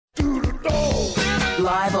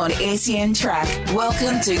Live on SEN Track.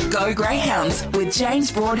 Welcome to Go Greyhounds with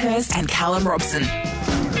James Broadhurst and Callum Robson.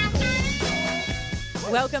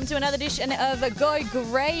 Welcome to another edition of Go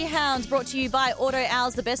Greyhounds, brought to you by Auto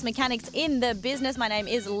Owls, the best mechanics in the business. My name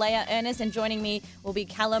is Leah Ernest, and joining me will be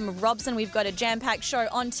Callum Robson. We've got a jam-packed show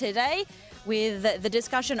on today with the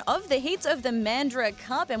discussion of the heats of the Mandurah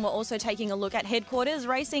Cup, and we're also taking a look at headquarters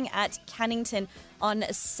racing at Cannington on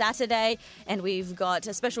Saturday. And we've got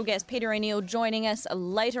a special guest, Peter O'Neill, joining us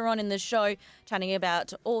later on in the show, chatting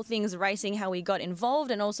about all things racing, how we got involved,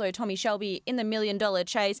 and also Tommy Shelby in the $1 Million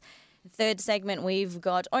Chase. Third segment, we've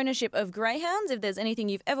got ownership of greyhounds. If there's anything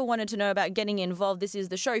you've ever wanted to know about getting involved, this is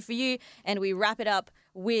the show for you. And we wrap it up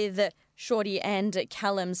with Shorty and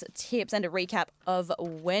Callum's tips and a recap of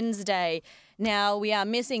Wednesday. Now, we are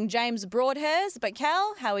missing James Broadhurst, but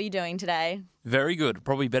Cal, how are you doing today? Very good.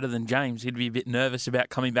 Probably better than James. He'd be a bit nervous about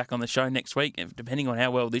coming back on the show next week. And depending on how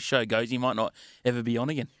well this show goes, he might not ever be on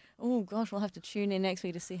again. Oh, gosh, we'll have to tune in next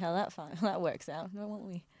week to see how that works out, won't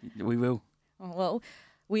we? We will. Oh, well,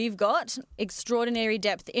 we've got extraordinary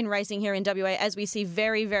depth in racing here in WA as we see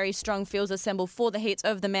very, very strong fields assemble for the heats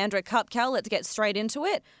of the Mandurah Cup. Cal, let's get straight into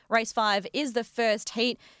it. Race 5 is the first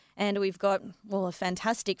heat, and we've got, well, a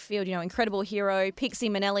fantastic field. You know, Incredible Hero, Pixie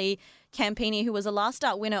Manelli, Campini, who was a last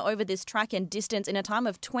start winner over this track and distance in a time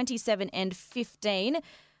of 27 and 15.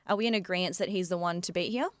 Are we in agreement that he's the one to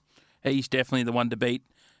beat here? He's definitely the one to beat.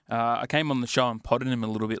 I came on the show and potted him a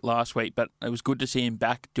little bit last week, but it was good to see him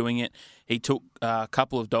back doing it. He took a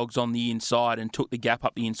couple of dogs on the inside and took the gap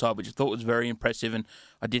up the inside, which I thought was very impressive. And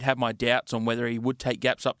I did have my doubts on whether he would take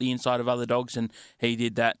gaps up the inside of other dogs, and he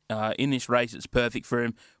did that. In this race, it's perfect for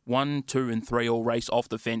him. 1, 2 and 3 all race off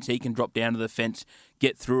the fence. He can drop down to the fence,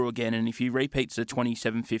 get through again, and if he repeats the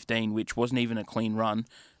 27-15, which wasn't even a clean run,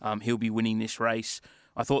 he'll be winning this race.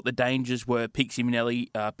 I thought the dangers were Pixie Manelli.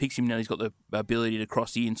 Pixie Manelli's got the ability to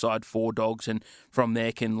cross the inside 4 dogs and from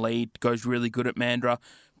there can lead. Goes really good at Mandurah.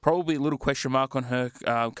 Probably a little question mark on her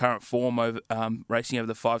current form over racing over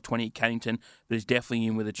the 520 at Cannington, but is definitely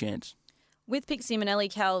in with a chance. With Pixie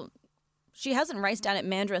Manelli, Cal, she hasn't raced down at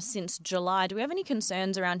Mandurah since July. Do we have any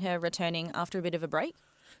concerns around her returning after a bit of a break?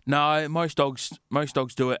 No, most dogs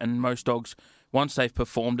do it, and most dogs, once they've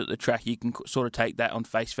performed at the track, you can sort of take that on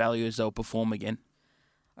face value as they'll perform again.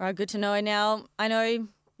 All right, good to know. Now, I know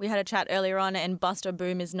we had a chat earlier on and Buster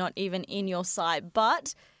Boom is not even in your sight,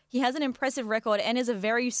 but he has an impressive record and is a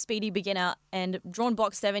very speedy beginner and drawn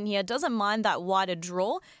box 7 here. Doesn't mind that wider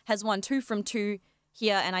draw, has won 2 from 2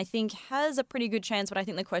 here and I think has a pretty good chance, but I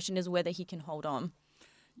think the question is whether he can hold on.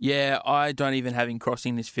 Yeah, I don't even have him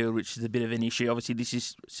crossing this field, which is a bit of an issue. Obviously, this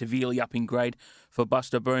is severely up in grade for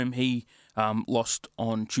Buster Boom. He lost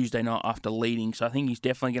on Tuesday night after leading, so I think he's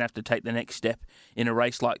definitely going to have to take the next step in a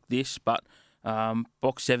race like this. But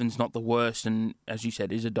box 7's not the worst, and as you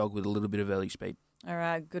said, is a dog with a little bit of early speed. All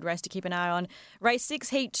right, good race to keep an eye on. Race 6,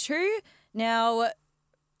 Heat 2. Now,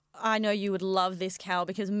 I know you would love this, Cal,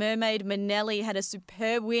 because Mermaid Manelli had a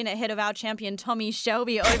superb win ahead of our champion Tommy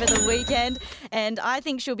Shelby over the weekend, and I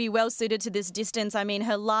think she'll be well suited to this distance. I mean,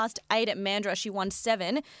 her last 8 at Mandurah, she won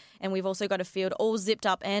 7, and we've also got a field all zipped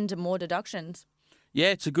up and more deductions. Yeah,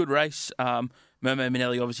 it's a good race. Mermaid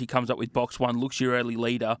Manelli obviously comes up with box 1, looks your early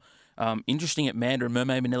leader. Interesting at Mandurah,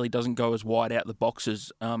 Mermaid Manelli doesn't go as wide out the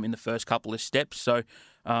boxes in the first couple of steps, so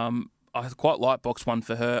I quite like box 1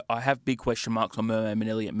 for her. I have big question marks on Mermaid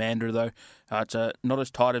Manelli at Mandurah, though. It's not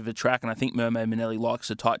as tight of a track, and I think Mermaid Manelli likes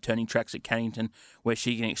the tight turning tracks at Cannington where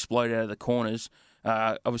she can explode out of the corners.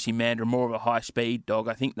 Obviously, Mandurah, more of a high-speed dog.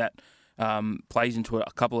 I think that plays into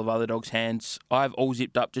a couple of other dogs' hands. I've all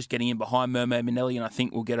zipped up just getting in behind Mermaid Manelli, and I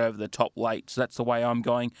think we'll get over the top late. So that's the way I'm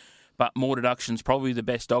going. But More Deduction's probably the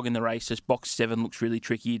best dog in the race. This box 7 looks really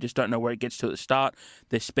tricky. You just don't know where it gets to at the start.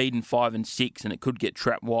 They're speeding 5 and 6, and it could get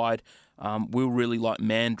trapped wide. We'll really like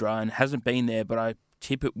Mandurah, and hasn't been there, but I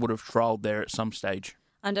tip it would have trialled there at some stage.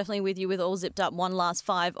 I'm definitely with you with all zipped up. 1 last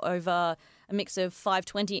 5 over a mix of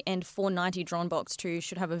 520 and 490 drawn box 2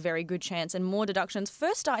 should have a very good chance. And More Deductions.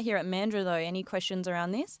 First start here at Mandurah, though. Any questions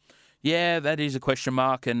around this? Yeah, that is a question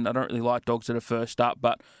mark, and I don't really like dogs that are first up,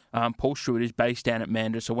 but Paul Stewart is based down at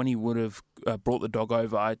Mandurah, so when he would have brought the dog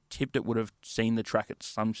over, I tipped it would have seen the track at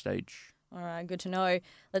some stage. All right, good to know.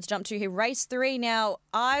 Let's jump to here. Race 3 now.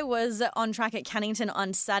 I was on track at Cannington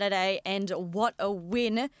on Saturday, and what a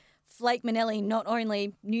win. Flake Manelli, not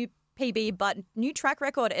only new PB, but new track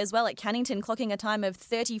record as well at Cannington, clocking a time of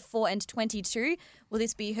 34 and 22. Will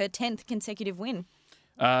this be her 10th consecutive win?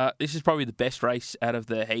 This is probably the best race out of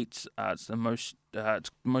the heats. It's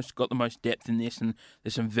got the most depth in this, and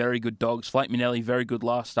there's some very good dogs. Flake Manelli, very good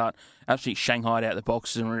last start. Absolutely shanghaied out the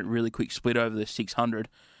boxes and a really quick split over the 600.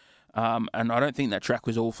 And I don't think that track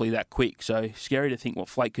was awfully that quick. So scary to think what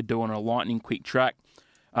Flake could do on a lightning quick track.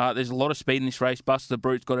 There's a lot of speed in this race. Buster the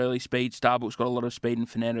Brute's got early speed. Starbuck's got a lot of speed, and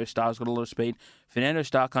Fernando Star's got a lot of speed. Fernando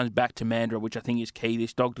Star comes back to Mandurah, which I think is key.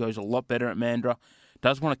 This dog goes a lot better at Mandurah.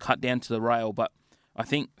 Does want to cut down to the rail, but I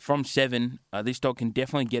think from 7, this dog can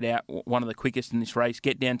definitely get out one of the quickest in this race,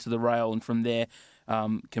 get down to the rail, and from there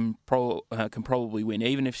can probably win.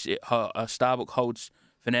 Even if Starbuck holds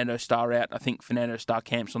Fernando Star out, I think Fernando Star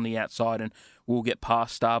camps on the outside and will get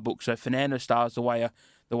past Starbuck. So Fernando Star is the way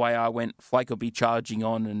I went. Flake will be charging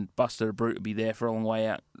on, and Buster the Brute will be there for a long way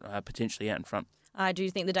out, potentially out in front. I do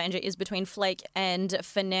think the danger is between Flake and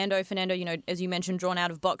Fernando. Fernando, as you mentioned, drawn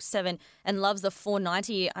out of box 7 and loves the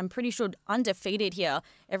 490. I'm pretty sure undefeated here.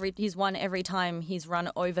 He's won every time he's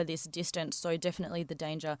run over this distance. So definitely the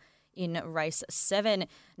danger in race 7.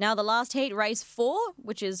 Now the last heat, heat 4,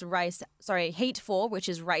 which is race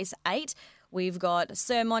 8. We've got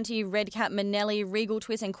Sir Monty, Redcap, Manelli, Regal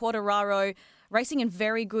Twist and Quartararo racing in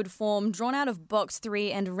very good form, drawn out of box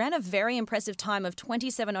 3 and ran a very impressive time of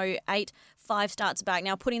 27.08 5 starts back.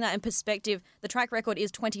 Now, putting that in perspective, the track record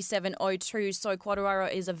is 27.02, so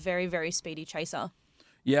Quartararo is a very, very speedy chaser.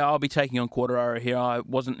 Yeah, I'll be taking on Quartararo here. I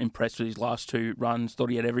wasn't impressed with his last 2 runs.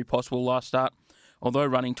 Thought he had every possible last start. Although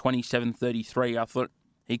running 27.33, I thought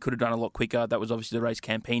he could have done a lot quicker. That was obviously the race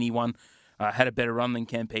Campini won. Had a better run than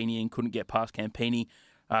Campini and couldn't get past Campini.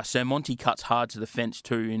 Sir Monty cuts hard to the fence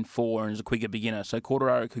too in 4 and is a quicker beginner. So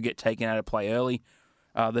Quartararo could get taken out of play early.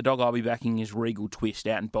 The dog I'll be backing is Regal Twist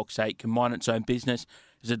out in box 8. Can mind its own business.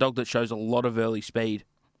 It's a dog that shows a lot of early speed.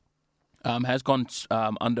 Has gone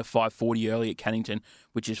under 5:40 early at Cannington,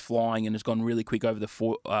 which is flying, and has gone really quick over the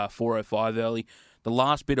 4:05 early. The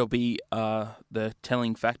last bit will be the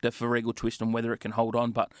telling factor for Regal Twist on whether it can hold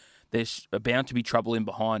on, but there's bound to be trouble in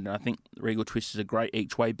behind, and I think Regal Twist is a great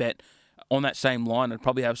each-way bet. On that same line, I'd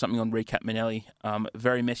probably have something on Redcap Manelli.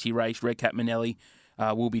 Very messy race. Redcap Manelli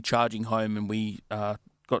will be charging home, and we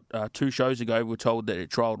got 2 shows ago, we were told that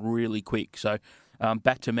it trialled really quick. So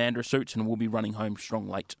back to Mandurah suits, and we'll be running home strong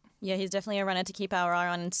late. Yeah, he's definitely a runner to keep our eye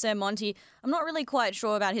on. And Sir Monty, I'm not really quite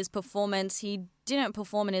sure about his performance. He didn't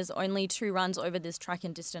perform in his only 2 runs over this track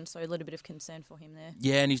and distance, so a little bit of concern for him there.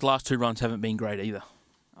 Yeah, and his last 2 runs haven't been great either.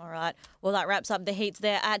 All right. Well, that wraps up the heats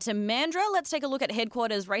there at Mandurah. Let's take a look at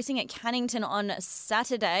headquarters racing at Cannington on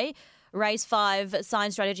Saturday. Race 5,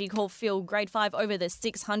 Sign Strategy Caulfield, Grade 5 over the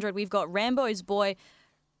 600. We've got Rambo's Boy,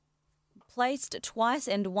 placed twice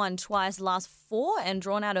and won twice, last 4 and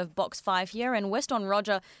drawn out of box 5 here. And Weston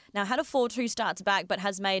Roger now had a 4-2 starts back, but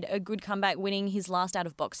has made a good comeback, winning his last out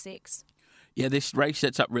of box 6. Yeah, this race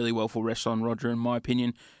sets up really well for Weston Roger, in my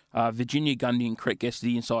opinion. Virginia Gundy and Cret Guess to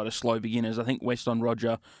the inside are slow beginners. I think Weston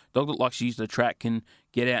Roger, dog that likes to use the track, can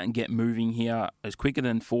get out and get moving here. Is quicker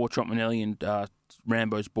than 4 Trot Manelli and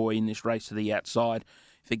Rambo's Boy in this race to the outside.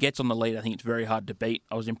 If it gets on the lead, I think it's very hard to beat.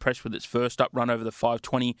 I was impressed with its first up run over the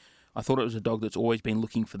 520. I thought it was a dog that's always been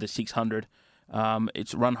looking for the 600.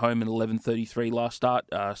 Its run home at 11.33 last start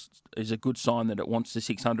is a good sign that it wants the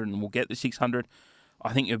 600 and will get the 600.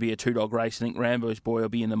 I think it'll be a 2-dog race. I think Rambo's Boy will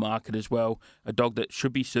be in the market as well. A dog that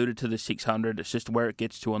should be suited to the 600. It's just where it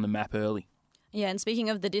gets to on the map early. Yeah, and speaking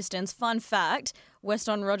of the distance, fun fact,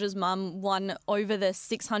 Weston Roger's mum won over the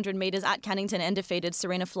 600 metres at Cannington and defeated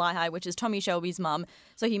Serena Flyhigh, which is Tommy Shelby's mum,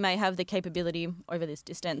 so he may have the capability over this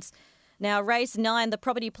distance. Now, race 9, the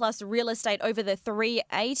Property Plus Real Estate over the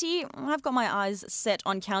 380. I've got my eyes set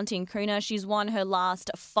on Counting Kuna. She's won her last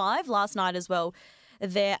 5 last night as well.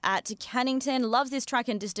 There at Cannington, loves this track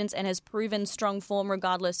and distance and has proven strong form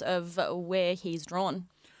regardless of where he's drawn.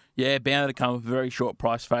 Yeah, bound to come a very short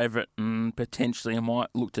price favourite, and potentially I might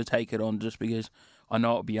look to take it on just because I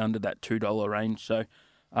know it'll be under that $2 range. So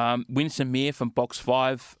Winston Mere from box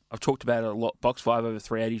 5, I've talked about it a lot. Box 5 over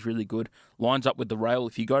 380 is really good. Lines up with the rail.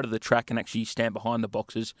 If you go to the track and actually stand behind the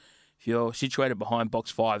boxes, if you're situated behind box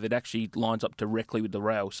 5, it actually lines up directly with the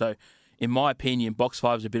rail. So in my opinion, box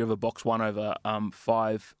 5 is a bit of a box 1 over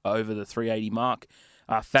 5 over the 380 mark.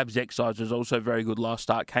 Fab's Exercise was also very good last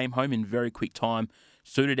start. Came home in very quick time.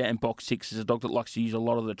 Suited out in box 6 is a dog that likes to use a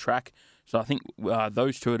lot of the track. So I think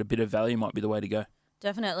those two at a bit of value might be the way to go.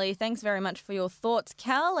 Definitely. Thanks very much for your thoughts,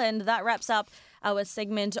 Cal. And that wraps up our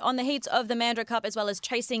segment on the heats of the Mandurah Cup as well as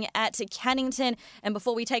chasing at Cannington. And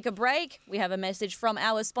before we take a break, we have a message from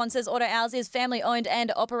our sponsors. Auto Owls is family owned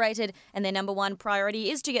and operated, and their number one priority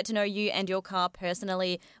is to get to know you and your car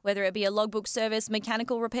personally. Whether it be a logbook service,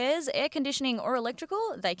 mechanical repairs, air conditioning or electrical,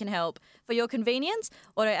 they can help. For your convenience,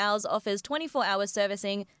 Auto Owls offers 24-hour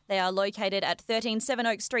servicing. They are located at 13 Seven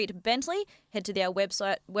Oak Street, Bentley. Head to their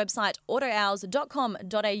website autoowls.com.au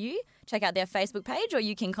Check out their Facebook page, or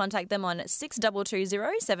you can contact them on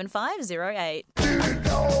 6220 7508.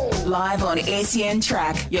 Live on SEN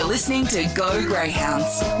Track, you're listening to Go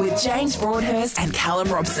Greyhounds with James Broadhurst and Callum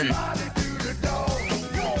Robson.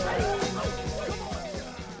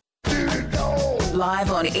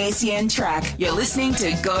 Live on SEN Track, you're listening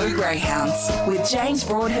to Go Greyhounds with James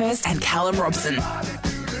Broadhurst and Callum Robson.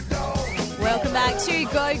 Welcome back to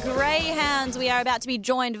Go Greyhounds. We are about to be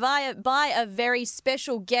joined by a very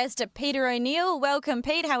special guest, Peter O'Neill. Welcome,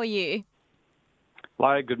 Pete. How are you?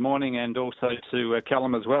 Hello, good morning, and also to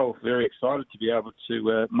Callum as well. Very excited to be able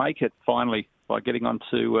to make it finally by getting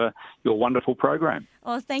onto your wonderful program.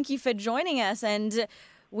 Well, thank you for joining us, and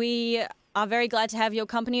we are very glad to have your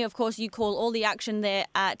company. Of course, you call all the action there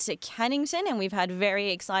at Cannington, and we've had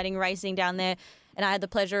very exciting racing down there. And I had the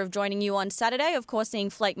pleasure of joining you on Saturday, of course, seeing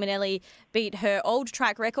Flake Manelli beat her old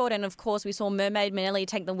track record. And, of course, we saw Mermaid Manelli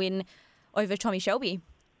take the win over Tommy Shelby.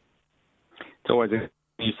 It's always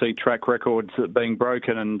you see track records being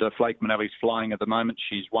broken, and Flake Manelli's flying at the moment.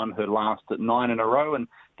 She's won her last 9 in a row, and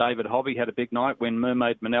David Hobby had a big night when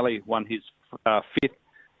Mermaid Manelli won his fifth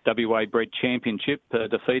WA Bred Championship,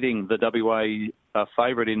 defeating the WA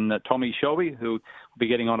favourite in Tommy Shelby, who will be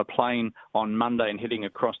getting on a plane on Monday and heading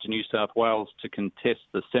across to New South Wales to contest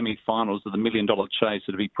the semi-finals of the $1 Million Chase.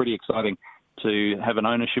 It'll be pretty exciting to have an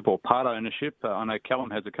ownership or part ownership. I know Callum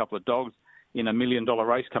has a couple of dogs in a $1 million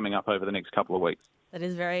race coming up over the next couple of weeks. That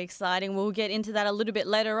is very exciting. We'll get into that a little bit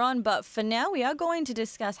later on, but for now we are going to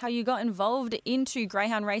discuss how you got involved into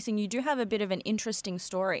greyhound racing. You do have a bit of an interesting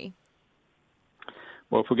story.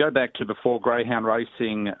 Well, if we go back to before greyhound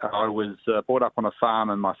racing, I was brought up on a farm,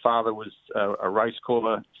 and my father was a race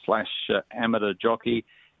caller / amateur jockey,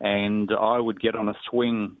 and I would get on a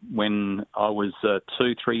swing when I was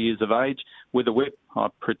 2-3 years of age with a whip. I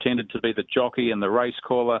pretended to be the jockey and the race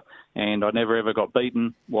caller, and I never ever got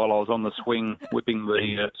beaten while I was on the swing, whipping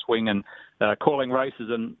the swing and calling races.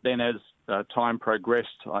 And then as time progressed,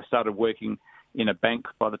 I started working in a bank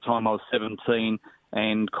by the time I was 17,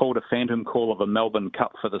 and called a phantom call of a Melbourne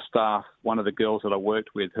Cup for the staff. One of the girls that I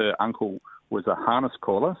worked with, her uncle was a harness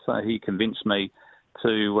caller, so he convinced me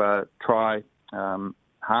to try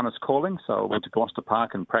harness calling. So I went to Gloucester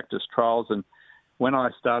Park and practiced trials, and when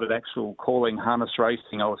I started actual calling harness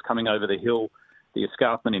racing, I was coming over the hill, the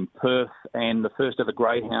escarpment in Perth, and the first ever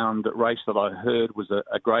greyhound race that I heard was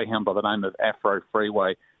a greyhound by the name of Afro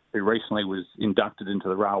Freeway, who recently was inducted into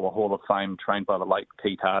the Railway Hall of Fame, trained by the late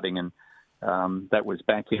Keith Harding, and that was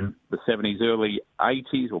back in the 70s, early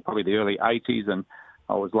 80s, or probably the early 80s, and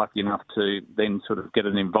I was lucky enough to then sort of get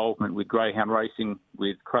an involvement with greyhound racing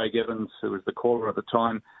with Craig Evans, who was the caller at the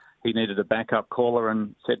time. He needed a backup caller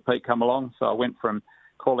and said, Pete, come along. So I went from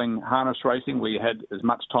calling harness racing, where you had as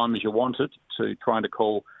much time as you wanted, to trying to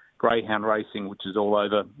call greyhound racing, which is all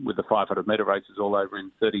over, with the 500-metre races all over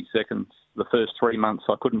in 30 seconds. The first 3 months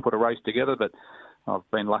I couldn't put a race together, but I've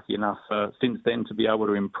been lucky enough since then to be able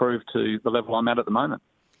to improve to the level I'm at the moment.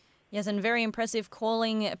 Yes, and very impressive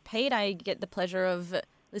calling, Pete. I get the pleasure of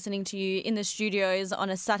listening to you in the studios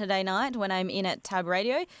on a Saturday night when I'm in at Tab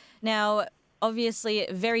Radio. Now, obviously,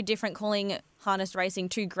 very different calling harness racing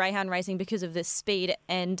to greyhound racing because of the speed,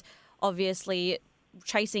 and obviously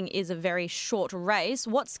chasing is a very short race.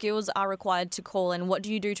 What skills are required to call, and what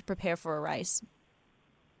do you do to prepare for a race?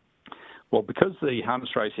 Well, because the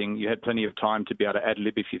harness racing, you had plenty of time to be able to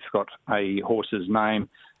ad-lib if you've got a horse's name.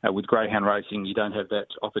 With greyhound racing, you don't have that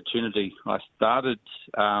opportunity. I started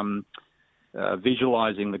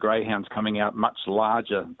visualising the greyhounds coming out much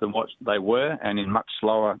larger than what they were and in much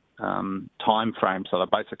slower time frames, so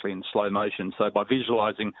they're basically in slow motion. So by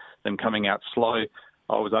visualising them coming out slow,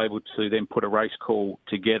 I was able to then put a race call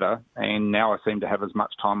together, and now I seem to have as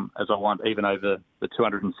much time as I want, even over the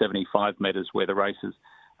 275 metres where the races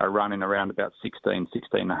are running around about 16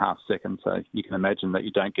 and a half seconds. So you can imagine that you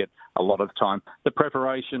don't get a lot of time. The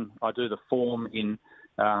preparation, I do the form in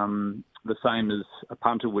the same as a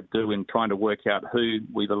punter would do in trying to work out who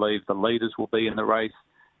we believe the leaders will be in the race,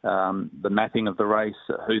 the mapping of the race,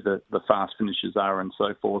 who the fast finishers are and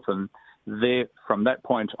so forth. And there, from that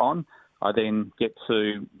point on, I then get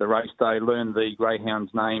to the race day, learn the greyhounds'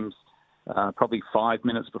 names probably 5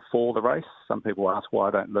 minutes before the race. Some people ask why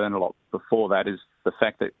I don't learn a lot before that, is the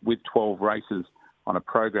fact that with 12 races on a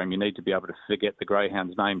program, you need to be able to forget the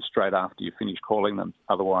greyhound's name straight after you finish calling them.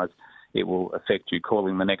 Otherwise, it will affect you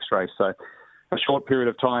calling the next race. So a short period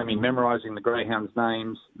of time in memorising the greyhounds'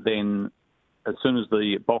 names, then as soon as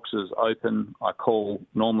the boxes open, I call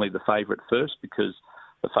normally the favourite first, because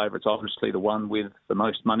the favourite's obviously the one with the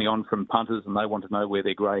most money on from punters, and they want to know where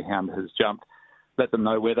their greyhound has jumped. Let them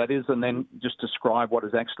know where that is, and then just describe what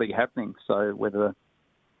is actually happening. So whether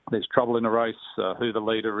there's trouble in a race, who the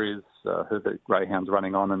leader is, who the greyhound's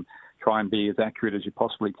running on, and try and be as accurate as you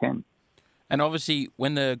possibly can. And obviously,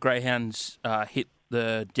 when the greyhounds hit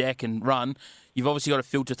the deck and run, you've obviously got to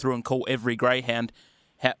filter through and call every greyhound.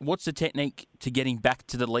 What's the technique to getting back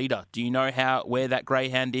to the leader? Do you know where that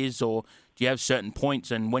greyhound is, or do you have certain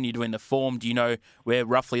points? And when you're doing the form, do you know where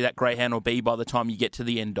roughly that greyhound will be by the time you get to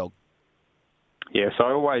the end dog? Yeah, so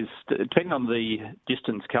I always, depending on the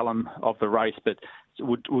distance, Callum, of the race, but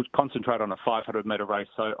would concentrate on a 500-metre race.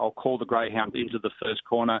 So I'll call the greyhound into the first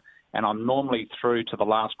corner, and I'm normally through to the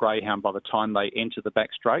last greyhound by the time they enter the back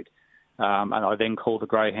straight. And I then call the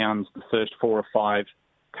greyhounds, the first 4 or 5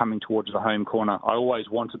 coming towards the home corner. I always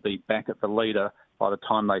want to be back at the leader by the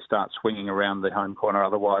time they start swinging around the home corner.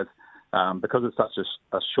 Otherwise, because it's such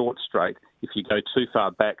a short straight, if you go too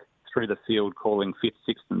far back through the field calling 5th,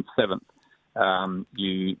 6th and 7th,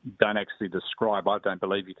 you don't actually describe, I don't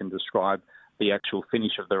believe you can describe the actual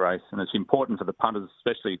finish of the race. And it's important for the punters,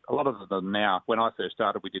 especially a lot of them now. When I first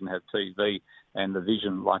started, we didn't have TV and the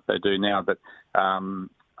vision like they do now, but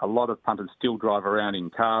a lot of punters still drive around in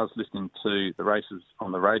cars listening to the races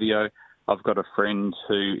on the radio. I've got a friend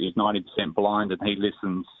who is 90% blind, and he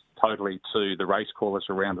listens totally to the race callers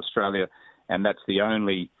around Australia, and that's the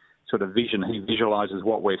only sort of vision. He visualises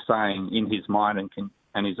what we're saying in his mind,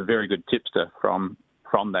 and he's a very good tipster from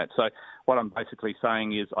that. So what I'm basically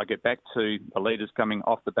saying is I get back to the leaders coming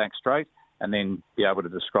off the back straight, and then be able to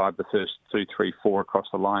describe the first 2, 3, 4 across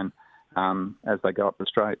the line as they go up the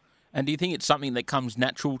straight. And do you think it's something that comes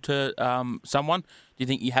natural to someone? Do you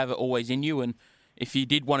think you have it always in you? And if you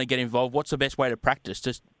did want to get involved, what's the best way to practice?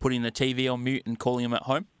 Just putting the TV on mute and calling them at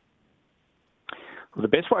home? Well, the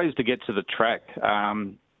best way is to get to the track.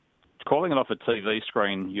 Calling it off a TV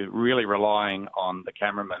screen, you're really relying on the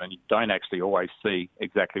cameraman, and you don't actually always see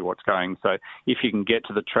exactly what's going. So if you can get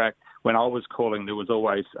to the track, when I was calling, there was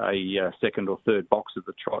always a second or third box of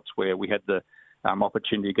the trots where we had the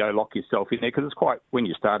opportunity to go lock yourself in there, because it's quite, when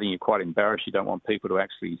you're starting, you're quite embarrassed. You don't want people to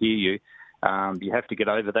actually hear you. You have to get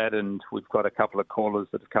over that, and we've got a couple of callers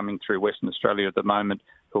that are coming through Western Australia at the moment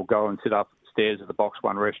who'll go and sit upstairs at the Box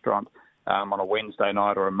One restaurant on a Wednesday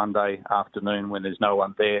night or a Monday afternoon when there's no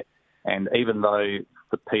one there. And even though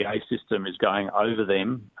the PA system is going over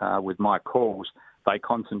them with my calls, they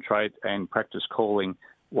concentrate and practice calling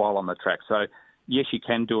while on the track. So yes, you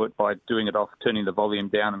can do it by doing it off, turning the volume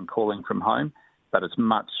down and calling from home, but it's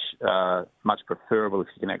much preferable if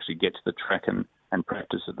you can actually get to the track and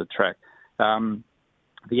practice at the track.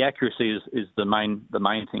 The accuracy is the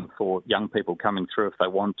main thing for young people coming through if they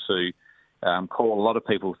want to call. A lot of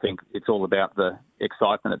people think it's all about the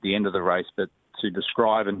excitement at the end of the race, but to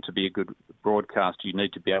describe and to be a good broadcaster, you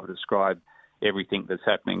need to be able to describe everything that's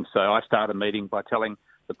happening. So I start a meeting by telling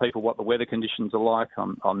the people what the weather conditions are like.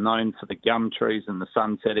 I'm known for the gum trees and the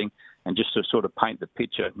sun setting, and just to sort of paint the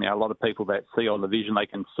picture. Now, a lot of people that see on the vision, they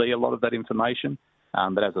can see a lot of that information.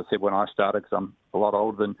 But as I said, when I started, because I'm a lot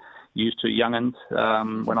older than used to young'uns,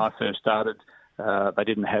 when I first started, they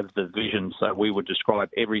didn't have the vision. So we would describe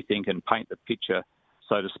everything and paint the picture,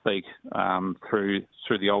 so to speak, through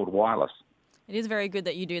the old wireless. It is very good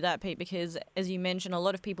that you do that, Pete, because as you mentioned, a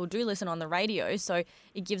lot of people do listen on the radio, so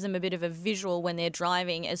it gives them a bit of a visual when they're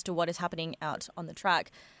driving as to what is happening out on the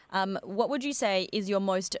track. What would you say is your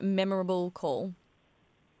most memorable call?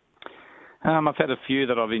 I've had a few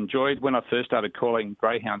that I've enjoyed. When I first started calling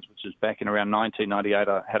greyhounds, which was back in around 1998,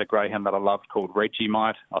 I had a greyhound that I loved called Reggie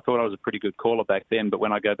Might. I thought I was a pretty good caller back then, but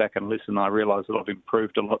when I go back and listen, I realise that I've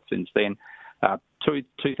improved a lot since then.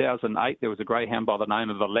 2008, there was a greyhound by the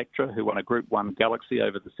name of Electra who won a Group 1 Galaxy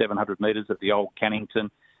over the 700 metres at the old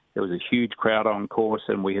Cannington. There was a huge crowd on course,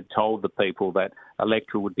 and we had told the people that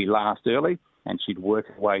Electra would be last early and she'd work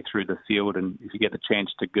her way through the field. And if you get the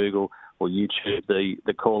chance to Google or YouTube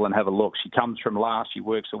the call and have a look, she comes from last, she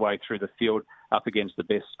works her way through the field up against the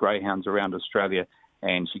best greyhounds around Australia,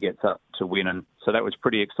 and she gets up to win. And so that was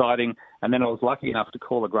pretty exciting. And then I was lucky enough to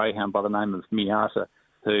call a greyhound by the name of Miata,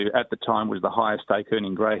 who at the time was the highest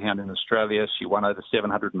stake-earning greyhound in Australia. She won over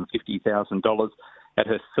 $750,000. At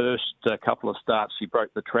her first couple of starts, she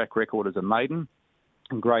broke the track record as a maiden.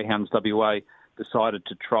 And Greyhounds WA decided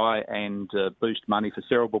to try and boost money for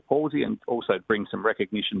cerebral palsy and also bring some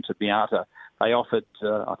recognition to Miata. They offered,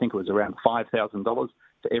 I think it was around $5,000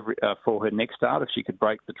 for her next start if she could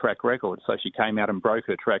break the track record. So she came out and broke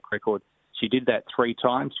her track record. She did that 3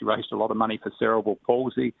 times. She raised a lot of money for cerebral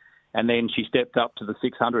palsy. And then she stepped up to the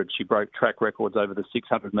 600. She broke track records over the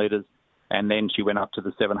 600 metres. And then she went up to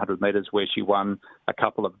the 700 metres where she won a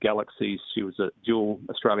couple of Galaxies. She was a dual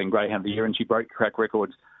Australian Greyhound of the Year, and she broke track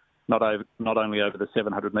records not only over the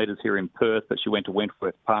 700 metres here in Perth, but she went to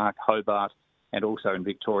Wentworth Park, Hobart, and also in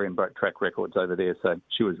Victoria and broke track records over there. So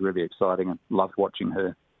she was really exciting and loved watching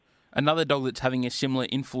her. Another dog that's having a similar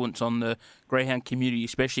influence on the greyhound community,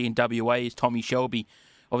 especially in WA, is Tommy Shelby.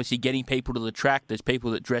 Obviously, getting people to the track. There's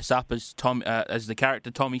people that dress up as the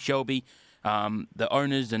character Tommy Shelby. The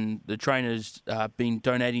owners and the trainers been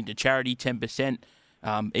donating to charity 10%.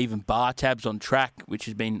 Even bar tabs on track, which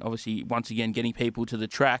has been obviously once again getting people to the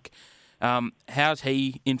track. How's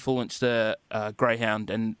he influenced the greyhound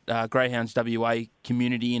and greyhounds WA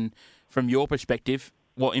community? And from your perspective,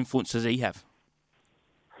 what influence does he have?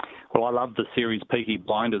 Well, I love the series Peaky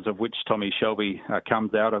Blinders, of which Tommy Shelby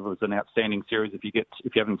comes out of. It was an outstanding series. If you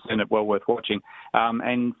haven't seen it, well worth watching.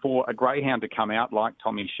 And for a greyhound to come out like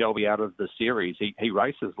Tommy Shelby out of the series, he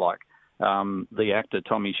races like the actor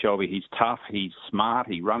Tommy Shelby. He's tough, he's smart,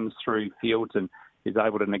 he runs through fields and is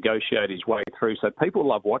able to negotiate his way through. So people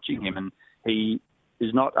love watching him, and he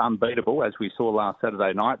is not unbeatable, as we saw last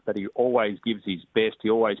Saturday night, but he always gives his best. He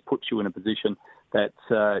always puts you in a position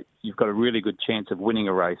that you've got a really good chance of winning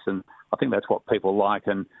a race, and I think that's what people like.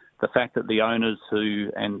 And the fact that the owners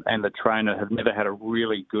and the trainer have never had a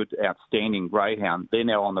really good, outstanding greyhound, they're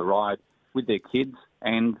now on the ride with their kids,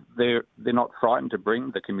 and they're not frightened to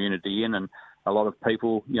bring the community in. And a lot of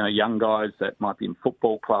people, young guys that might be in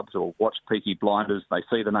football clubs or watch Peaky Blinders, they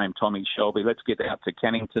see the name Tommy Shelby, let's get out to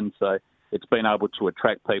Cannington. So it's been able to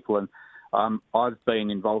attract people. And I've been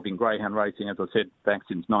involved in greyhound racing, as I said, back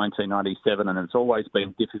since 1997, and it's always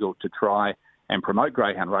been difficult to try and promote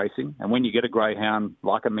greyhound racing. And when you get a greyhound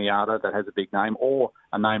like a Miata that has a big name, or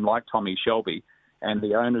a name like Tommy Shelby, and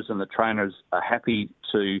the owners and the trainers are happy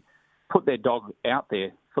to put their dog out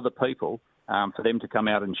there for the people, for them to come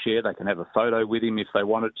out and share. They can have a photo with him if they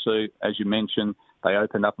wanted to. As you mentioned, they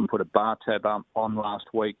opened up and put a bar tab on last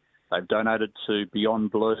week. They've donated to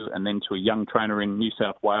Beyond Blue and then to a young trainer in New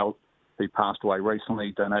South Wales who passed away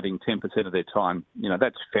recently, donating 10% of their time.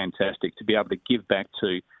 That's fantastic to be able to give back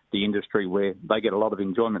to the industry where they get a lot of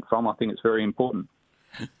enjoyment from. I think it's very important.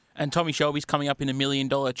 And Tommy Shelby's coming up in $1 million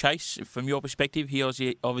chase. From your perspective, he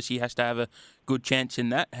obviously has to have a good chance in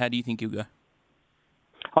that. How do you think he'll go?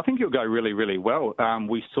 I think he'll go really, really well.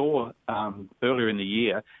 We saw earlier in the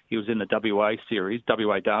year, he was in the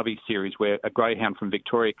WA Derby series, where a greyhound from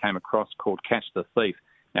Victoria came across called Catch the Thief.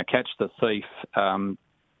 Now, Catch the Thief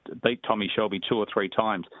beat Tommy Shelby 2 or 3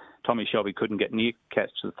 times. Tommy Shelby couldn't get near Catch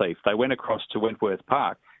the Thief. They went across to Wentworth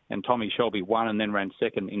Park, and Tommy Shelby won and then ran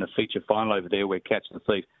second in a feature final over there where Catch the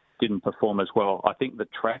Thief didn't perform as well. I think the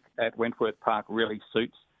track at Wentworth Park really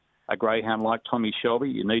suits a greyhound like Tommy Shelby.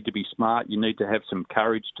 You need to be smart. You need to have some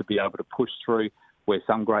courage to be able to push through where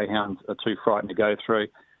some greyhounds are too frightened to go through.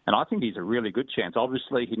 And I think he's a really good chance.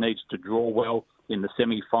 Obviously, he needs to draw well in the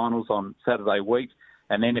semi-finals on Saturday week.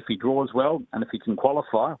 And then if he draws well and if he can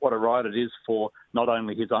qualify, what a ride it is for not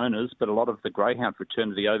only his owners, but a lot of the greyhound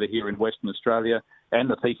fraternity over here in Western Australia and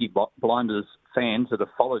the Peaky Blinders fans that have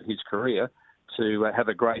followed his career to have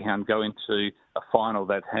a greyhound go into a final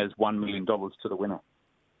that has $1 million to the winner.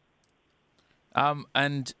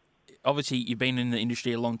 And obviously you've been in the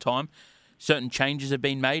industry a long time. Certain changes have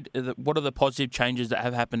been made. What are the positive changes that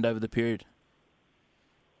have happened over the period?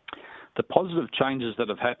 The positive changes that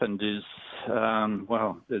have happened is,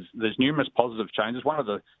 there's numerous positive changes. One of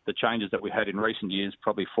the changes that we had in recent years,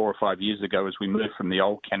 probably 4 or 5 years ago, as we moved from the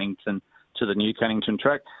old Cannington to the new Cannington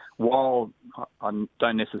track. While I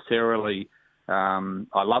don't necessarily,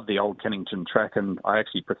 I love the old Cannington track and I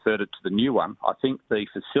actually preferred it to the new one. I think the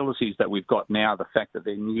facilities that we've got now, the fact that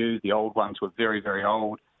they're new, the old ones were very, very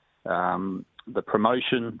old, the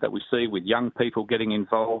promotion that we see with young people getting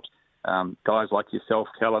involved, guys like yourself,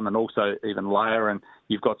 Callum, and also even Leia, and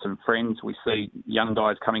you've got some friends. We see young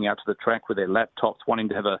guys coming out to the track with their laptops wanting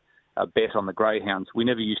to have a bet on the greyhounds. We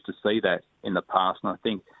never used to see that in the past, and I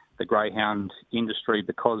think the greyhound industry,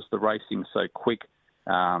 because the racing's so quick,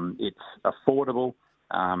 it's affordable,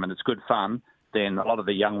 and it's good fun, then a lot of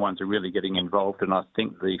the young ones are really getting involved, and I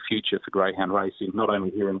think the future for greyhound racing, not only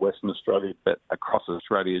here in Western Australia, but across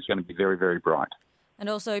Australia, is going to be very, very bright. And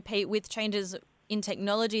also, Pete, with changes in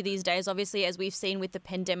technology these days, obviously, as we've seen with the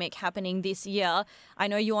pandemic happening this year, I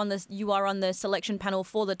know you are on the selection panel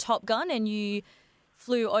for the Top Gun, and you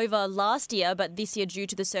flew over last year, but this year, due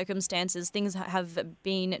to the circumstances, things have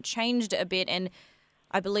been changed a bit, and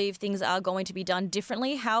I believe things are going to be done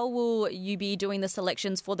differently. How will you be doing the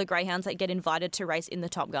selections for the greyhounds that get invited to race in the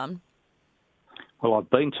Top Gun? Well, I've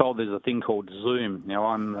been told there's a thing called Zoom. Now,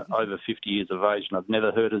 I'm over 50 years of age and I've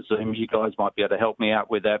never heard of Zoom. You guys might be able to help me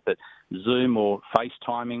out with that, but Zoom or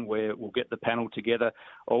FaceTiming, where we'll get the panel together,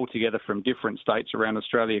 all together from different states around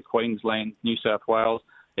Australia, Queensland, New South Wales,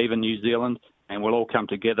 even New Zealand, and we'll all come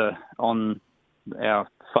together on our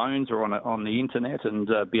phones or on the internet and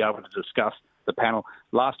be able to discuss the panel.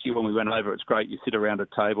 Last year when we went over, it's great. You sit around a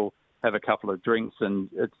table, have a couple of drinks, and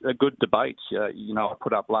it's a good debate. I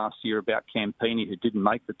put up last year about Campini, who didn't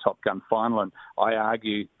make the Top Gun final, and I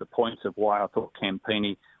argue the points of why I thought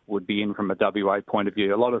Campini would be in from a WA point of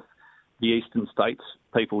view. A lot of the eastern states,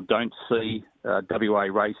 people don't see WA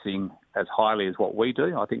racing as highly as what we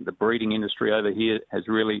do. I think the breeding industry over here has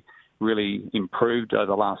really improved over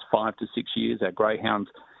the last 5 to 6 years. Our greyhounds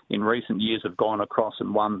in recent years have gone across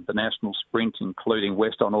and won the national sprint, including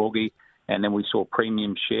West on Augie, and then we saw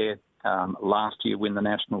Premium Share last year win the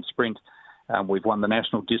national sprint. We've won the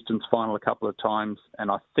national distance final a couple of times,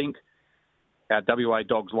 and I think our WA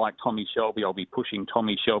dogs like Tommy Shelby, I'll be pushing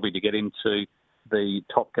Tommy Shelby to get into the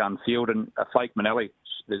Top Gun field. And Flake Manelli,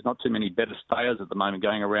 there's not too many better stayers at the moment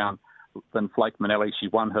going around than Flake Manelli. She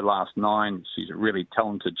won her last 9. She's a really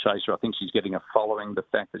talented chaser. I think she's getting a following, the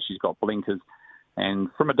fact that she's got blinkers. And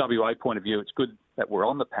from a WA point of view, it's good that we're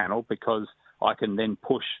on the panel because I can then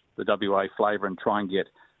push the WA flavour and try and get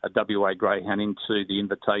a WA greyhound into the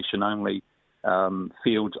invitation-only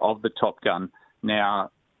fields of the Top Gun.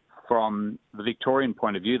 Now, from the Victorian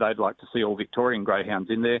point of view, they'd like to see all Victorian greyhounds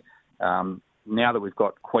in there. Now that we've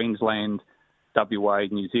got Queensland, WA,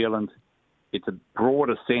 New Zealand, it's a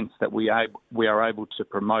broader sense that we are able to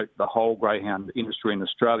promote the whole greyhound industry in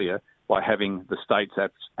Australia by having the states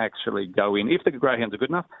actually go in, if the greyhounds are good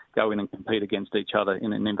enough, go in and compete against each other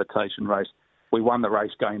in an invitation race. We won the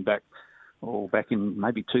race going back in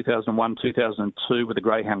maybe 2001, 2002 with a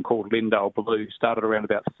greyhound called Lindale Blue. Started around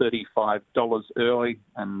about $35 early,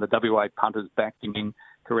 and the WA punters backed him in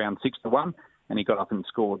to around 6-1, and he got up and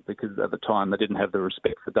scored because at the time they didn't have the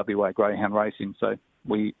respect for WA greyhound racing. So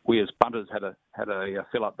we as punters had a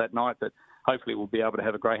fill up that night, but hopefully we'll be able to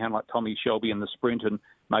have a greyhound like Tommy Shelby in the sprint and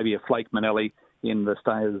maybe a Flake Manelli in the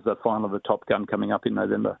Stayers final of the Top Gun coming up in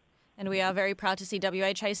November. And we are very proud to see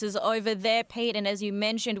WA chasers over there, Pete. And as you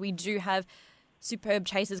mentioned, we do have superb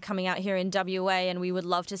chasers coming out here in WA, and we would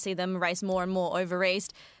love to see them race more and more over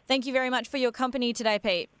East. Thank you very much for your company today,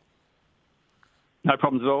 Pete. No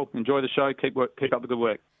problems at all. Enjoy the show. Keep up the good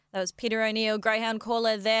work. That was Peter O'Neill, greyhound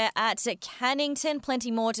caller there at Cannington. Plenty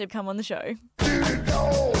more to come on the show.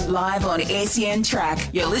 Live on SEN Track,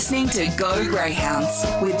 you're listening to Go Greyhounds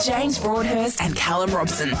with James Broadhurst and Callum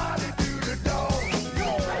Robson.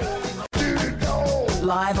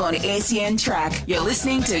 Live on SEN Track, you're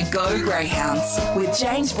listening to Go Greyhounds with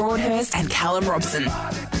James Broadhurst and Callum Robson.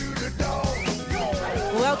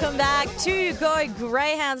 Welcome back to Go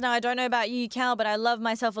Greyhounds. Now, I don't know about you, Cal, but I love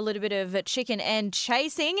myself a little bit of chicken and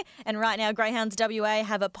chasing. And right now, Greyhounds WA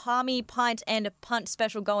have a palmy, pint and punt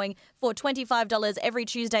special going for $25 every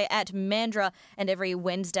Tuesday at Mandurah and every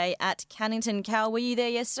Wednesday at Cannington. Cal, were you there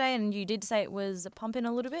yesterday? And you did say it was pumping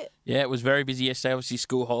a little bit? Yeah, it was very busy yesterday. Obviously,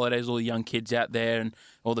 school holidays, all the young kids out there and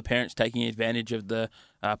all the parents taking advantage of the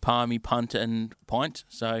palmy, punt and pint.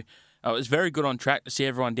 So it was very good on track to see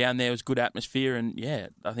everyone down there. It was good atmosphere, and yeah,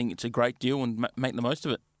 I think it's a great deal and make the most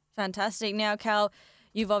of it. Fantastic. Now, Cal,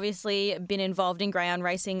 you've obviously been involved in greyhound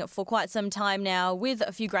racing for quite some time now with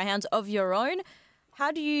a few greyhounds of your own.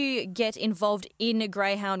 How do you get involved in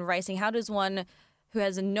greyhound racing? How does one who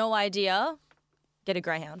has no idea get a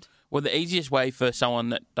greyhound? Well, the easiest way for someone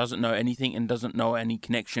that doesn't know anything and doesn't know any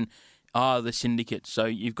connection are the syndicates. So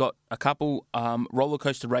you've got a couple, Roller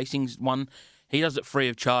Coaster Racing's one. He does it free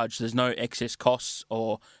of charge. There's no excess costs,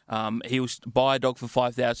 or he'll buy a dog for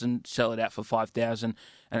 $5,000, sell it out for $5,000, and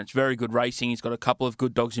it's very good racing. He's got a couple of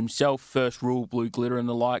good dogs himself, First Rule, Blue Glitter, and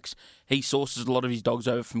the likes. He sources a lot of his dogs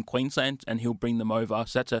over from Queensland, and he'll bring them over.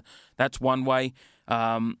 So that's one way.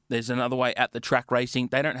 There's another way at the track racing.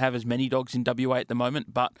 They don't have as many dogs in WA at the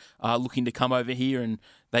moment, but looking to come over here, and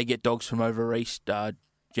they get dogs from over east.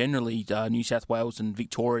 Generally New South Wales and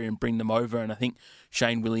Victoria, and bring them over. And I think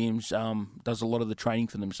Shane Williams does a lot of the training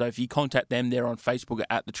for them. So if you contact them, they're on Facebook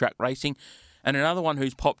at The Track Racing. And another one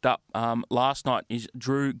who's popped up last night is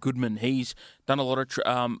Drew Goodman. He's done a lot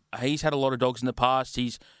of he's had a lot of dogs in the past.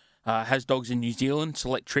 He's has dogs in New Zealand,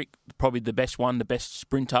 Select Trick, probably the best one, the best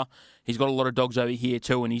sprinter. He's got a lot of dogs over here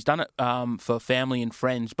too, and he's done it for family and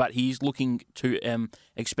friends, but he's looking to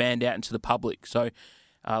expand out into the public. So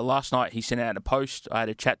last night he sent out a post. I had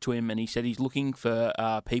a chat to him, and he said he's looking for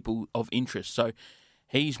people of interest. So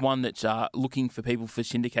he's one that's looking for people for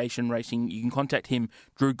syndication racing. You can contact him,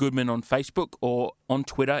 Drew Goodman, on Facebook, or on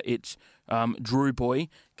Twitter. It's Drew Boy,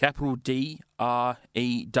 capital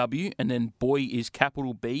D-R-E-W, and then Boy is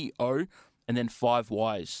capital B-O, and then 5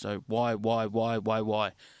 Ys. So Y.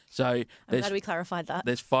 So I'm glad we clarified that.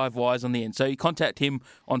 There's 5 Ys on the end. So you contact him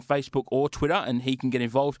on Facebook or Twitter, and he can get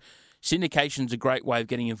involved. syndication's a great way of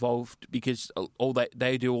getting involved because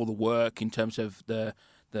they do all the work in terms of the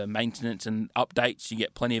maintenance and updates. You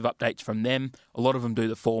get plenty of updates from them. A lot of them do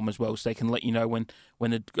the form as well, so they can let you know when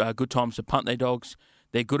the good times to punt their dogs.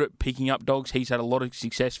 They're good at picking up dogs. He's had a lot of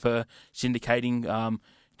success for syndicating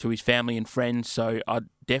to his family and friends, so I'd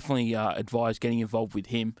definitely advise getting involved with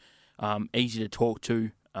him. Easy to talk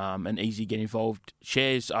to and easy to get involved.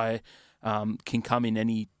 Shares can come in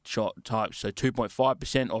any shot type, so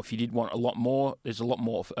 2.5%, or if you did want a lot more, there's a lot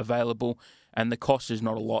more available, and the cost is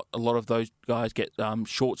not a lot. A lot of those guys get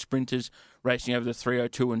short sprinters racing over the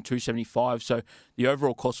 302 and 275, so the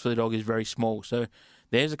overall cost for the dog is very small. So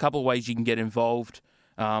there's a couple of ways you can get involved.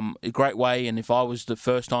 A great way, and if I was the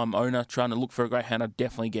first-time owner trying to look for a greyhound, I'd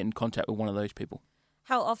definitely get in contact with one of those people.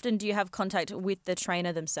 How often do you have contact with the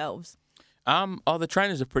trainer themselves? The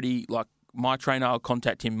trainers are pretty, my trainer, I'll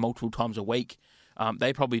contact him multiple times a week.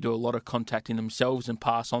 They probably do a lot of contacting themselves and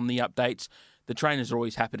pass on the updates. The trainers are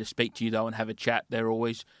always happy to speak to you, though, and have a chat. They're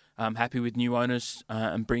always happy with new owners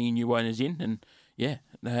and bringing new owners in. And, yeah,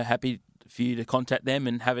 they're happy for you to contact them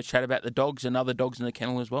and have a chat about the dogs and other dogs in the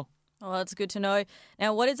kennel as well. Oh, that's good to know.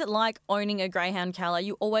 Now, what is it like owning a greyhound, Cal? Are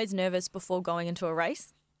you always nervous before going into a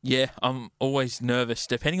race? Yeah, I'm always nervous.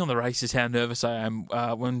 Depending on the races, how nervous I am.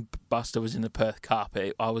 When Buster was in the Perth Cup,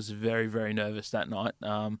 I was very, very nervous that night.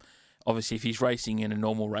 Obviously, if he's racing in a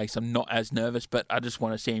normal race, I'm not as nervous, but I just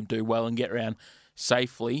want to see him do well and get around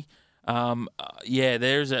safely.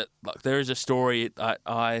 There is a story.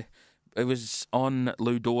 It was on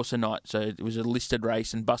Lou Dawson night, so it was a listed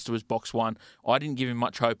race, and Buster was box 1. I didn't give him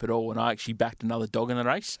much hope at all, and I actually backed another dog in the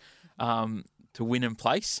race to win and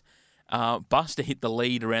place. Buster hit the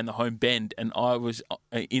lead around the home bend, and I was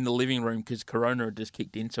in the living room because Corona had just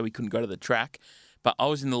kicked in, so we couldn't go to the track. But I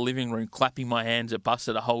was in the living room clapping my hands at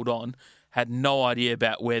Buster to hold on, had no idea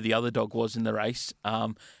about where the other dog was in the race,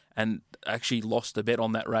 and actually lost the bet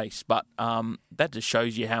on that race. But that just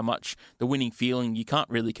shows you how much the winning feeling, you can't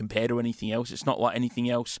really compare to anything else. It's not like anything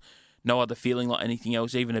else. No other feeling like anything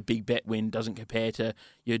else. Even a big bet win doesn't compare to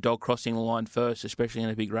your dog crossing the line first, especially in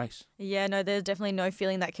a big race. Yeah, no, there's definitely no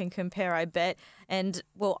feeling that can compare, I bet. And,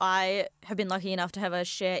 well, I have been lucky enough to have a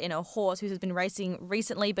share in a horse who has been racing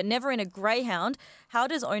recently, but never in a greyhound. How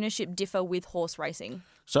does ownership differ with horse racing?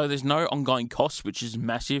 So there's no ongoing costs, which is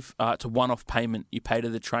massive. It's a one-off payment you pay to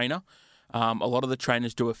the trainer. A lot of the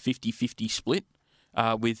trainers do a 50-50 split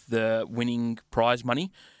with the winning prize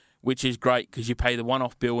money, which is great because you pay the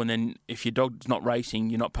one-off bill, and then if your dog's not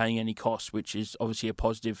racing, you're not paying any costs, which is obviously a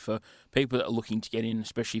positive for people that are looking to get in,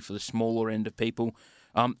 especially for the smaller end of people.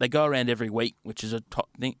 They go around every week, which is is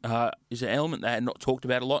an element they had not talked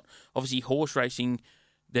about a lot. Obviously, horse racing,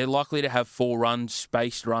 they're likely to have 4 runs,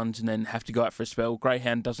 spaced runs, and then have to go out for a spell.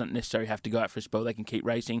 Greyhound doesn't necessarily have to go out for a spell. They can keep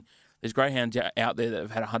racing. There's greyhounds out there that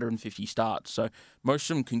have had 150 starts. So most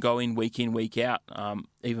of them can go in, week out,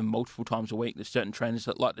 even multiple times a week. There's certain trainers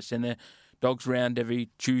that like to send their dogs around every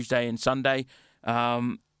Tuesday and Sunday.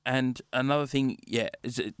 And another thing,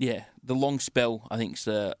 the long spell, I think, is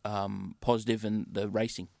the positive, and the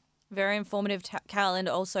racing. Very informative, Cal, and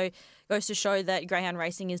also goes to show that greyhound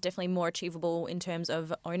racing is definitely more achievable in terms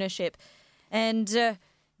of ownership. And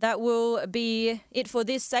that will be it for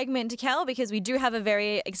this segment, Cal, because we do have a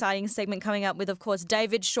very exciting segment coming up with, of course,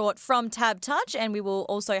 David Short from Tab Touch, and we will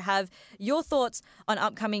also have your thoughts on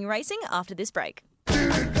upcoming racing after this break.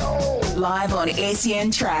 Live on SEN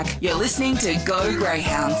Track, you're listening to Go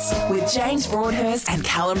Greyhounds with James Broadhurst and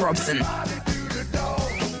Callum Robson.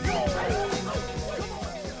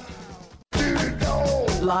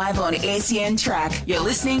 Live on SEN Track, you're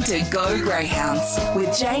listening to Go Greyhounds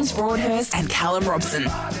with James Broadhurst and Callum Robson.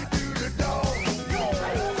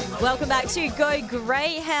 Welcome back to Go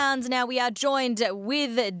Greyhounds. Now we are joined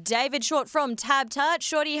with David Short from Tab Touch.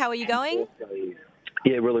 Shorty, how are you going?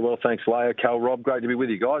 Yeah, really well, thanks, Leah. Cal, Rob, great to be with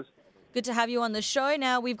you guys. Good to have you on the show.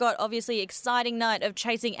 Now, we've got obviously exciting night of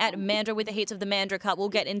chasing at Mandurah with the heats of the Mandurah Cup. We'll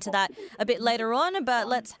get into that a bit later on, but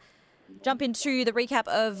let's jump into the recap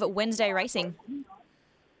of Wednesday racing.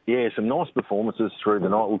 Yeah, some nice performances through the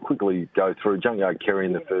night. We'll quickly go through. Junkyard Kerry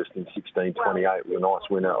in the first in 16.28 was a nice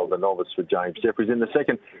winner of the novice for James Jeffries. In the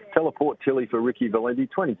second, Teleport Tilly for Ricky Valenti,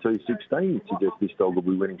 22.16. Suggests this dog will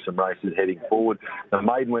be winning some races heading forward. The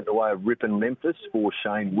maiden went the way of Ripon Memphis for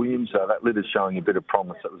Shane Williams. That litter's showing a bit of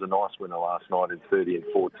promise. That was a nice winner last night in 30 and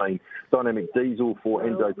 14. Dynamic Diesel for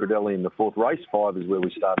Enzo Credelli in the fourth. Race 5 is where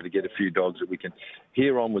we started to get a few dogs that we can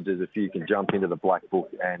hear onwards as a few can jump into the black book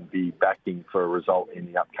and be backing for a result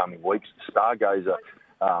in the upcoming weeks. Stargazer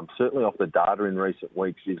certainly off the data in recent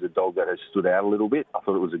weeks, is a dog that has stood out a little bit. I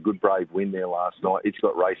thought it was a good, brave win there last night. It's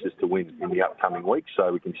got races to win in the upcoming weeks,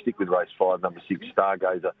 so we can stick with race 5, number 6,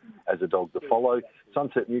 Stargazer, as a dog to follow.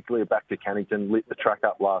 Sunset Nuclear back to Cannington, lit the track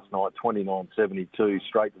up last night, 29.72,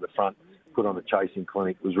 straight to the front. Put on a chasing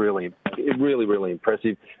clinic, was really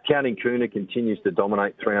impressive. Counting Kuna continues to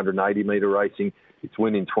dominate 380-metre racing. Its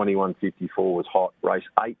win in 21.54 was hot. Race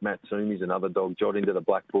 8, Matsumi's another dog, jot into the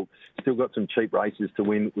black book. Still got some cheap races to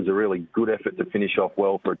win. It was a really good effort to finish off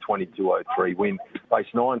well for a 22.03 win. Race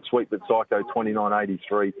 9, Sweet But Psycho,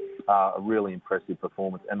 29.83, a really impressive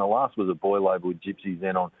performance. And the last was a boy label with Gypsy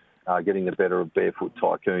Zenon, getting the better of Barefoot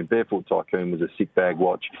Tycoon. Barefoot Tycoon was a sick bag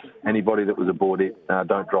watch. Anybody that was aboard it,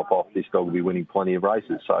 don't drop off. This dog will be winning plenty of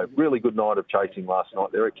races. So really good night of chasing last night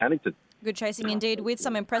there at Cannington. Good chasing indeed, with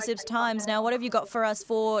some impressive times. Now, what have you got for us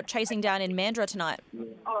for chasing down in Mandurah tonight?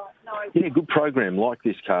 Yeah, good program. Like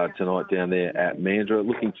this card tonight down there at Mandurah.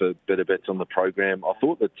 Looking for better bets on the program. I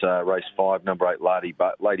thought that race 5, number 8,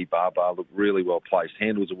 Lady Barbar, looked really well placed.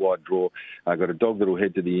 Handles a wide draw. Got a dog that will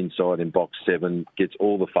head to the inside in box 7. Gets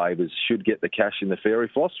all the favours. Should get the cash in the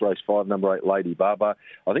Fairy Floss. Race 5, number 8, Lady Barbar.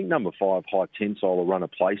 I think number 5, High Tensile, will run a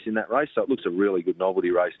place in that race. So it looks a really good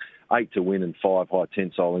novelty race. 8 to win and 5 High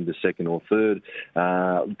Tensile into second or third.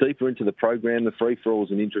 Deeper into the program, the free-for-all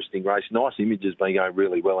is an interesting race. Nice Image has been going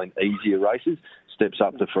really well in easier races. Steps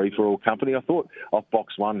up to free-for-all company. I thought off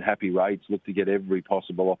box 1, Happy Raids looked to get every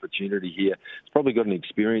possible opportunity here. It's probably got an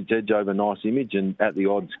experience edge over Nice Image, and at the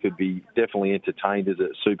odds could be definitely entertained as a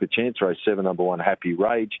super chance. Race 7, number 1, Happy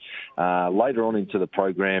Rage. Later on into the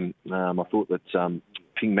program, I thought that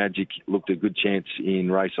Ping Magic looked a good chance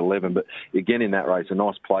in race 11, but again in that race, a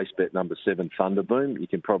nice place bet, number 7, Thunderboom. You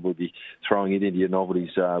can probably be throwing it into your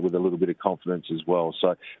novelties with a little bit of confidence as well.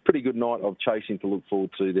 So pretty good night of chasing to look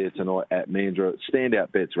forward to there tonight at Mandurah.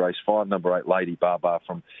 Standout bets, race 5, number 8, Lady Barbar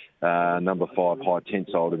from number 5, High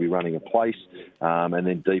Tensile to be running a place. And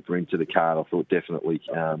then deeper into the card, I thought definitely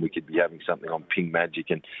we could be having something on Ping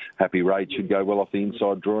Magic, and Happy Raid should go well off the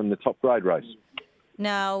inside draw in the top grade race.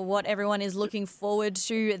 Now, what everyone is looking forward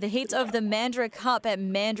to, the heat of the Mandurah Cup at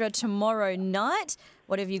Mandurah tomorrow night.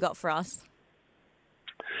 What have you got for us?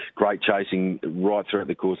 Great chasing right throughout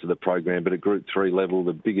the course of the program, but at Group 3 level,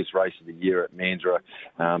 the biggest race of the year at Mandurah.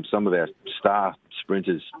 Some of our star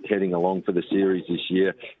sprinters heading along for the series this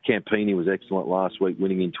year. Campini was excellent last week,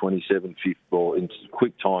 winning in 27.15, or in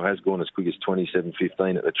quick time, has gone as quick as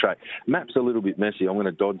 27.15 at the track. Map's a little bit messy. I'm going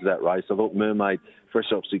to dodge that race. I thought Mermaid,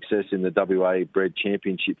 fresh off success in the WA Bred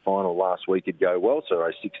Championship final last week, would go well. So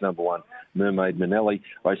race 6, number 1, Mermaid Manelli.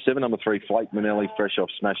 Race 7, number 3, Flake Manelli, fresh off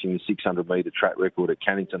smashing the 600-metre track record at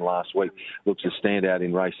Cannington last week. Looks a standout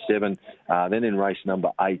in race 7. Then in race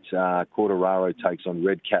number 8, Quartararo takes on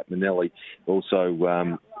Red Cap Manelli. Also,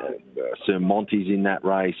 Sir Monty's in that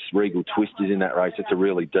race. Regal Twist is in that race. It's a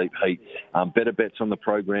really deep heat. Better bets on the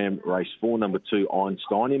program. Race 4, number 2,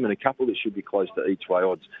 Einsteinium, and a couple that should be close to each way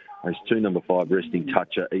odds. Race 2, number 5, Resting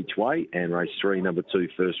Toucher each way, and race 3, number 2,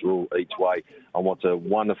 First Rule each way on what's a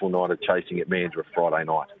wonderful night of chasing at Mandurah Friday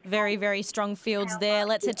night. Very, very strong fields there.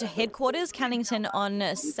 Let's head to headquarters, Cannington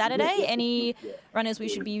on Saturday. Any runners we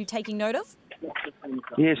should be taking note of?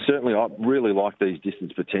 Yeah, certainly. I really like these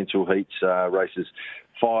distance potential heats, races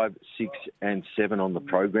 5, 6 and 7 on the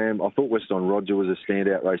program. I thought Weston Roger was a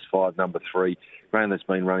standout, race 5, number 3. Ground that's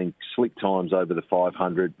been running slick times over the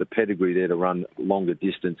 500. The pedigree there to run longer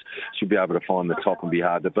distance. Should be able to find the top and be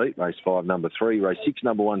hard to beat. Race 5, number 3. Race 6,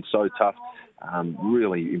 number 1, So Tough.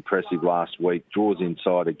 Really impressive last week. Draws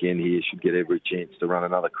inside again here. Should get every chance to run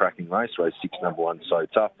another cracking race. Race 6, number 1, So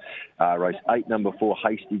Tough. Race 8, number 4,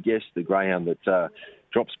 Hasty Guess, the greyhound that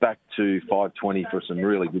drops back to 520 for some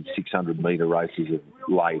really good 600-metre races of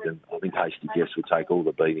late, and I think Hasty Guess will take all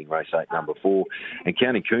the beating. Race 8, number 4. And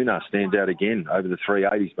County Kuna stands out again over the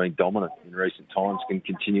 380. He's been dominant in recent times, can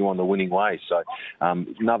continue on the winning way. So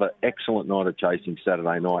another excellent night of chasing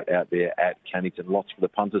Saturday night out there at Cannington. Lots for the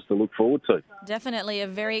punters to look forward to. Definitely a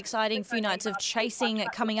very exciting few nights of chasing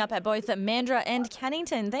coming up at both Mandurah and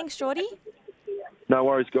Cannington. Thanks, Geordie. No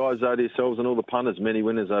worries, guys. To yourselves and all the punters. Many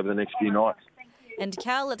winners over the next few nights. And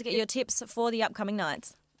Cal, let's get your tips for the upcoming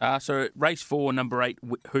nights. So race 4, number 8,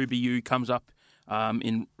 Who Be You comes up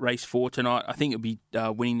in race 4 tonight. I think it'll be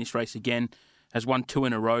winning this race again. Has won 2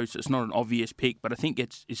 in a row, so it's not an obvious pick, but I think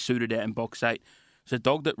is suited out in box 8. It's a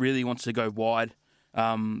dog that really wants to go wide,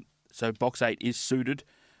 so box 8 is suited.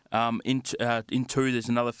 In 2, there's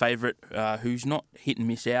another favourite who's not hit and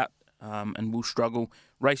miss out and will struggle.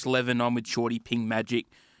 Race 11, I'm with Shorty, Ping Magic.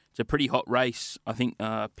 It's a pretty hot race. I think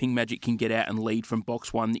Ping Magic can get out and lead from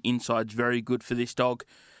box 1. The inside's very good for this dog.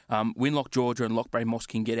 Winlock Georgia and Lockbray Moss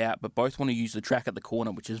can get out, but both want to use the track at the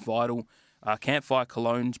corner, which is vital. Campfire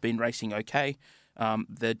Cologne's been racing okay.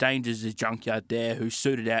 The dangers is Junkyard Dare, who's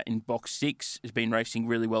suited out in box 6, has been racing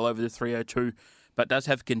really well over the 302, but does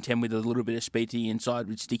have to contend with a little bit of speed to the inside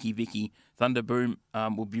with Sticky Vicky. Thunder Boom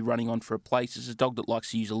will be running on for a place. It's a dog that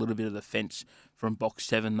likes to use a little bit of the fence from box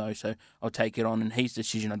 7, though, so I'll take it on, and his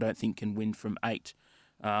decision I don't think can win from 8.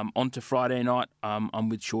 On to Friday night, I'm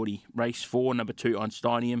with Shorty. Race 4, number 2,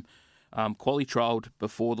 Einsteinium. Quali trialled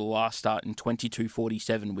before the last start in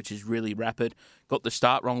 22.47, which is really rapid. Got the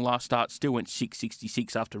start wrong last start, still went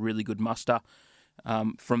 6.66 after really good muster.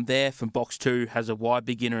 From there, from box 2, has a wide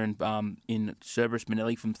beginner in Cerberus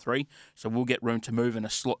Manelli from 3, so we'll get room to move, and a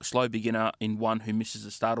slow beginner in 1 who misses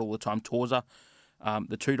the start all the time, Torza.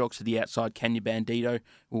 The 2 dogs to the outside, Kenya Bandito,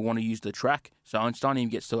 will want to use the track. So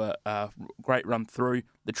Einsteinium gets to a great run through.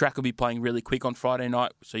 The track will be playing really quick on Friday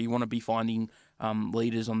night, so you want to be finding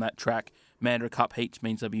leaders on that track. Mandurah Cup heats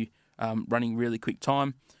means they'll be running really quick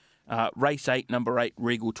time. Race 8, number 8,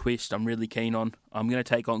 Regal Twist, I'm really keen on. I'm going to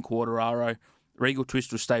take on Quartararo. Regal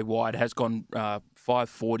Twist will stay wide, has gone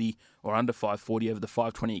 5.40 or under 5.40 over the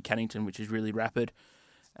 5.20 at Cannington, which is really rapid.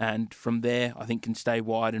 And from there, I think can stay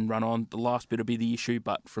wide and run on. The last bit will be the issue,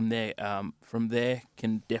 but from there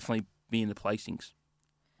can definitely be in the placings.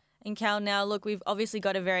 And Cal, now look, we've obviously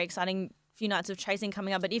got a very exciting few nights of chasing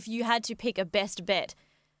coming up, but if you had to pick a best bet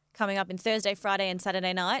coming up in Thursday, Friday and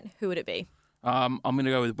Saturday night, who would it be? I'm going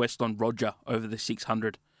to go with Weston Roger over the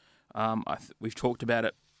 600. We've talked about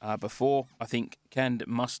it before. I think can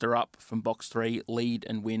muster up from box 3, lead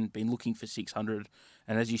and win, been looking for 600.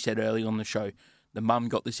 And as you said early on the show, the mum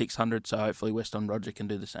got the 600, so hopefully Weston Roger can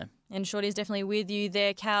do the same. And Shorty's definitely with you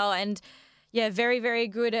there, Cal. And yeah, very, very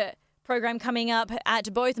good program coming up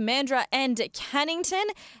at both Mandurah and Cannington.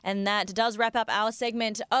 And that does wrap up our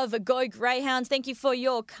segment of Go Greyhounds. Thank you for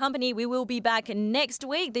your company. We will be back next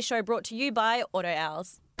week. This show brought to you by Auto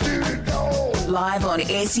Owls. Live on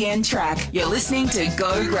SEN Track, you're listening to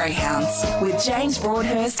Go Greyhounds with James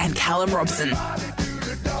Broadhurst and Callum Robson.